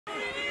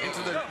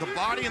The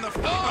body and the...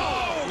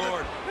 Oh,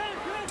 Lord.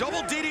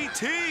 Double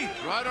DDT.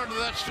 Right under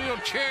that steel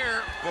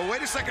chair. Well,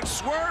 wait a second.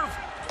 Swerve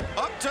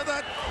up to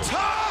the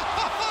top.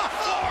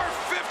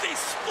 450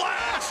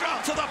 splash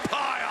up to the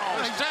pile.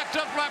 Stacked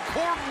up like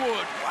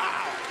cordwood.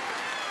 Wow.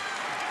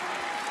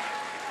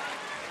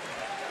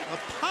 A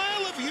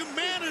pile of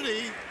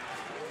humanity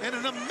and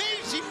an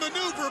amazing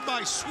maneuver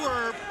by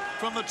Swerve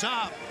from the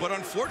top. But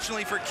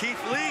unfortunately for Keith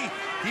Lee,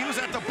 he was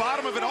at the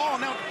bottom of it all.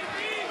 Now,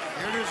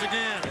 here it is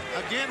again.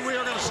 Again, we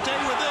are going to stay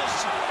with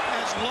this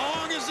as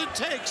long as it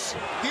takes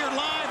here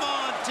live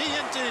on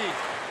TNT.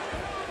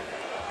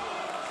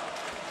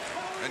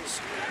 And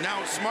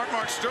now Smart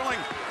Mark Sterling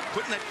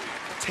putting the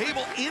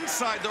table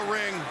inside the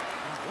ring.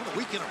 What a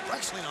weekend of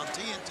wrestling on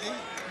TNT.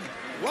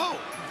 Whoa.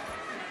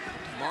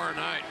 Tomorrow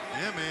night.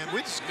 Yeah, man.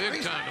 It's big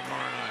crazy. time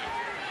tomorrow night.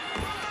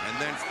 And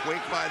then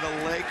Quake by the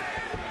Lake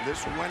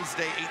this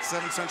Wednesday,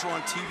 8/7 Central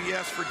on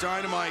TBS for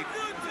Dynamite.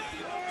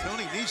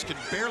 Tony Nese can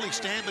barely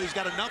stand, but he's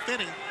got enough in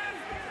him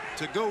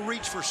to go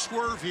reach for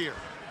Swerve here.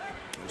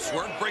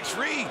 Swerve breaks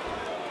free.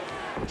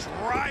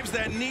 Drives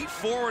that knee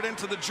forward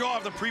into the jaw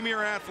of the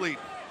premier athlete.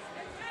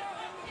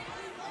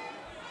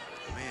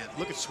 Man,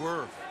 look at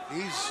Swerve.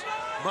 He's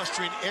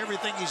mustering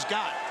everything he's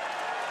got.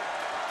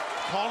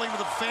 Calling to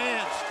the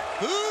fans.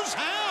 Whose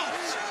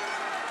house?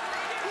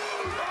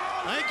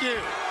 Thank you.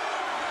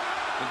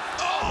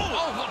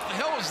 Oh, what the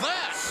hell was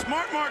that?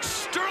 Smart Mark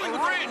Sterling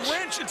with a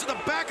wrench into the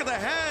back of the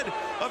head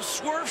of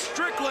Swerve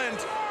Strickland.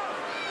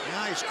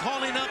 Yeah, he's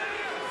calling up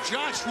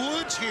Josh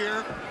Woods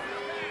here.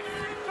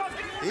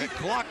 He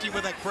blocked him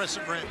with that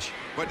crescent wrench.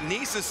 But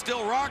Nese is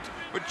still rocked,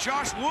 but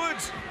Josh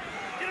Woods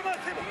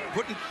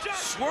putting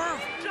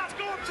Swerve.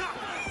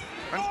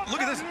 And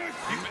look at this.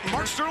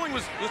 Mark Sterling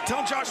was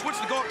telling Josh Woods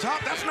to go up top.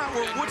 That's not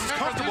where Woods is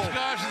comfortable. These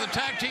guys are the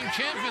tag team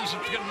champions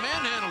that get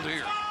manhandled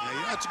here.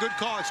 Yeah, that's a good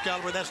call,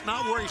 Excalibur. That's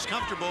not where he's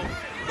comfortable.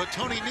 But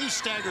Tony Nese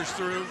staggers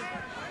through.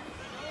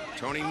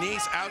 Tony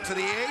Nese out to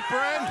the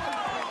apron.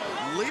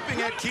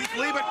 Leaping at Keith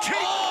Lee, but Keith...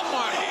 Oh,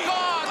 my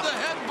God! The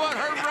headbutt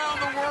heard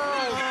around the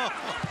world.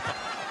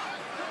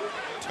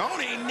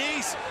 Tony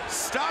Nese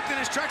stopped in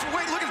his tracks.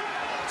 Wait, look at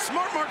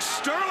Smart Mark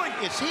Sterling.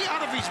 Is he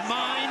out of his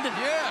mind?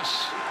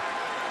 Yes.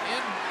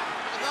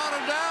 Without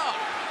a doubt.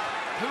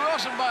 Who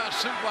else would buy a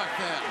suit like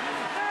that?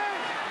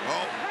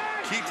 Oh,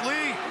 Keith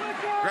Lee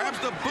grabs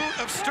the boot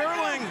of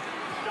Sterling.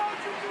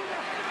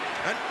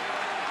 And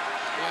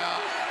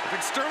I think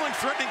Sterling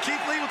threatening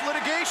Keith Lee with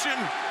litigation.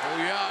 Oh,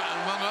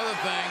 yeah, among other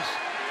things.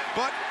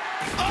 But,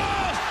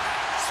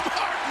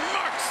 Smart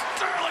Mark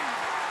Sterling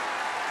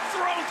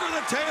thrown through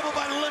the table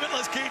by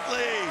limitless Keith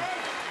Lee.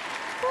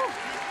 Whew.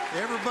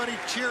 Everybody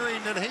cheering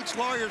that hates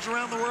lawyers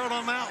around the world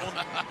on that one.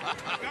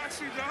 Got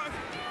you, John.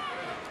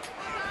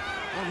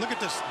 Oh, look at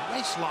this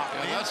waist lock,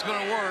 Yeah, man. that's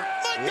going to work.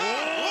 My God!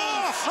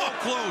 Oh, so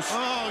close.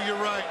 Oh, you're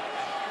right.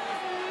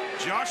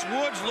 Josh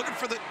Woods looking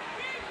for the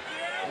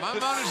My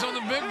money's on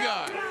the big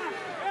guy.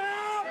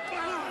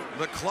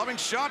 The clubbing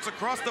shots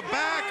across the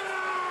back.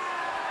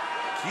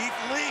 Keith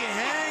Lee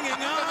hanging Look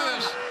at on.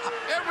 this.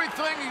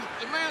 Everything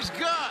the man's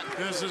got.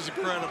 This is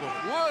incredible.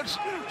 Woods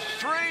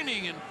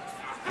straining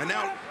And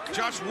now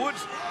Josh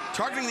Woods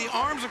targeting the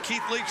arms of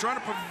Keith Lee, trying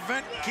to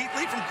prevent Keith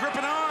Lee from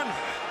gripping on.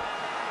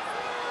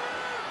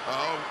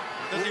 Oh.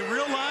 Does he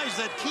realize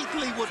that Keith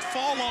Lee would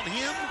fall on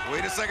him?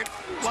 Wait a second.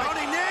 Like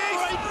Tony Nese.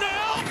 right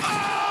now?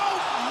 Oh,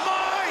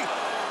 my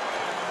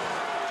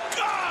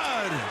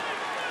God.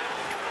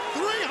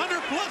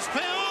 300+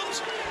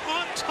 pounds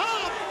on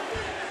top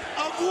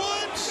of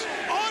Woods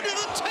onto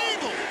the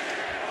table.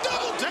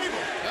 Double table.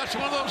 That's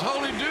one of those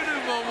holy doo-doo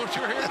moments.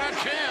 You're hearing that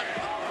chant.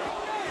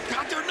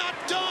 God, they're not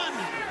done.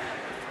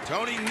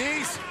 Tony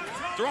Nese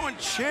throwing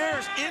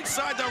chairs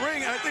inside the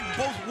ring. And I think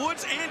both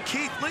Woods and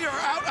Keith Lee are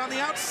out on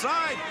the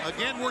outside.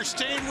 Again, we're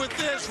staying with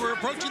this. We're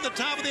approaching the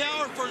top of the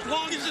hour for as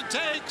long as it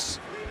takes.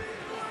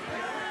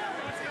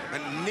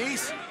 And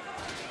Nese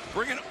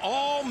bringing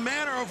all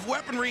manner of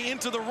weaponry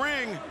into the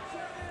ring.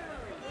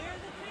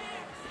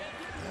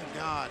 Oh,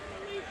 God.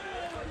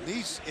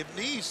 Nese, if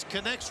Nese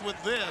connects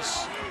with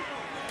this,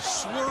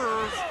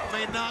 Swerve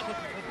may not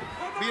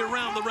be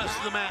around the rest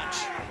of the match.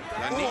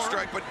 A knee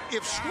strike, but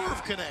if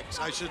Swerve connects,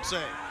 I should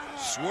say.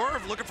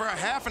 Swerve looking for a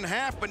half and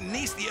half, but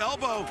Nese the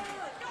elbow.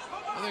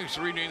 I think it's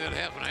rename that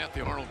half and half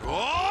the Arnold. Oh!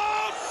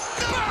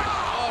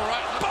 All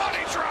right.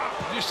 Body drop!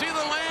 Did you see the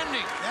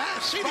landing? Yeah,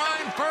 see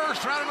Spine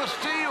first, right on the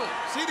steel.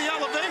 See the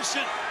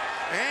elevation.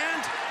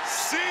 And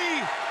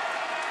see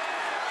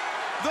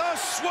the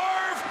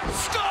Swerve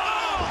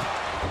stall!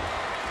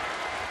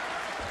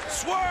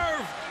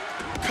 Swerve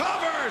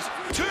covers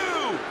 2,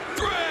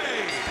 3.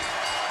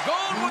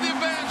 Going with the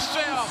advanced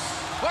step.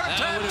 What a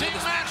tag team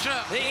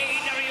matchup. The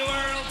AEW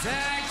World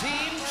Tag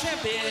Team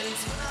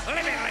Champions,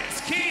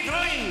 Limitless Keith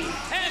Lee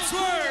and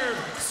Swerve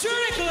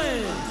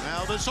Strickland.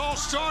 Now, this all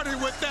started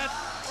with that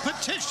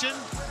petition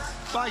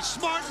by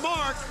Smart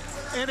Mark,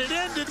 and it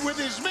ended with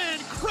his man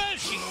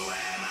crashing.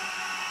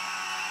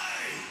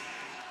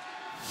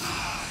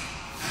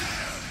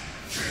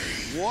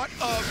 What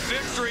a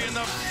victory in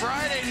the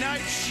Friday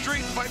night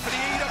street fight for the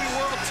AEW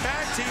World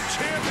Tag Team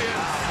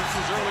Champions.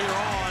 earlier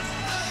on.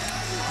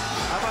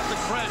 How about the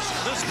crash?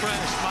 This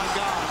crash, my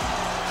God.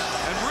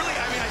 And really,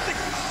 I mean, I think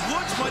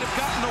Woods might have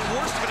gotten the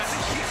worst of it. I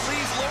think Keith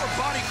Lee's lower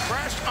body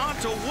crashed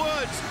onto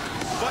Woods,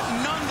 but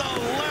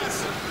nonetheless,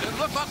 it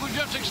looked like we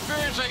just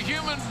experienced a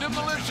human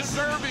demolition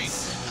derby.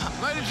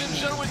 Ladies and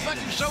gentlemen, thank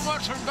you so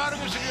much for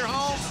inviting us in your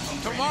home.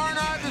 Tomorrow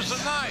night is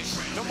the night.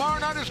 Tomorrow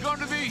night is going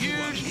to be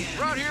huge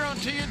right here on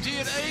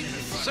TNT at 8,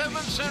 7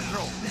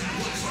 Central.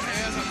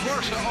 And of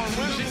course, on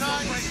Wednesday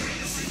night,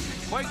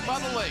 Quake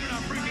by the Lake.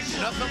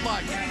 Nothing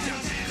like it.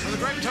 For the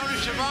great Tony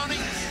Schiavone,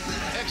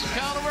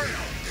 Excalibur,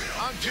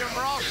 I'm Jim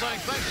Ross saying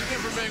thanks again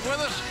for being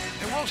with us,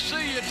 and we'll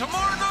see you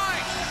tomorrow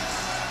night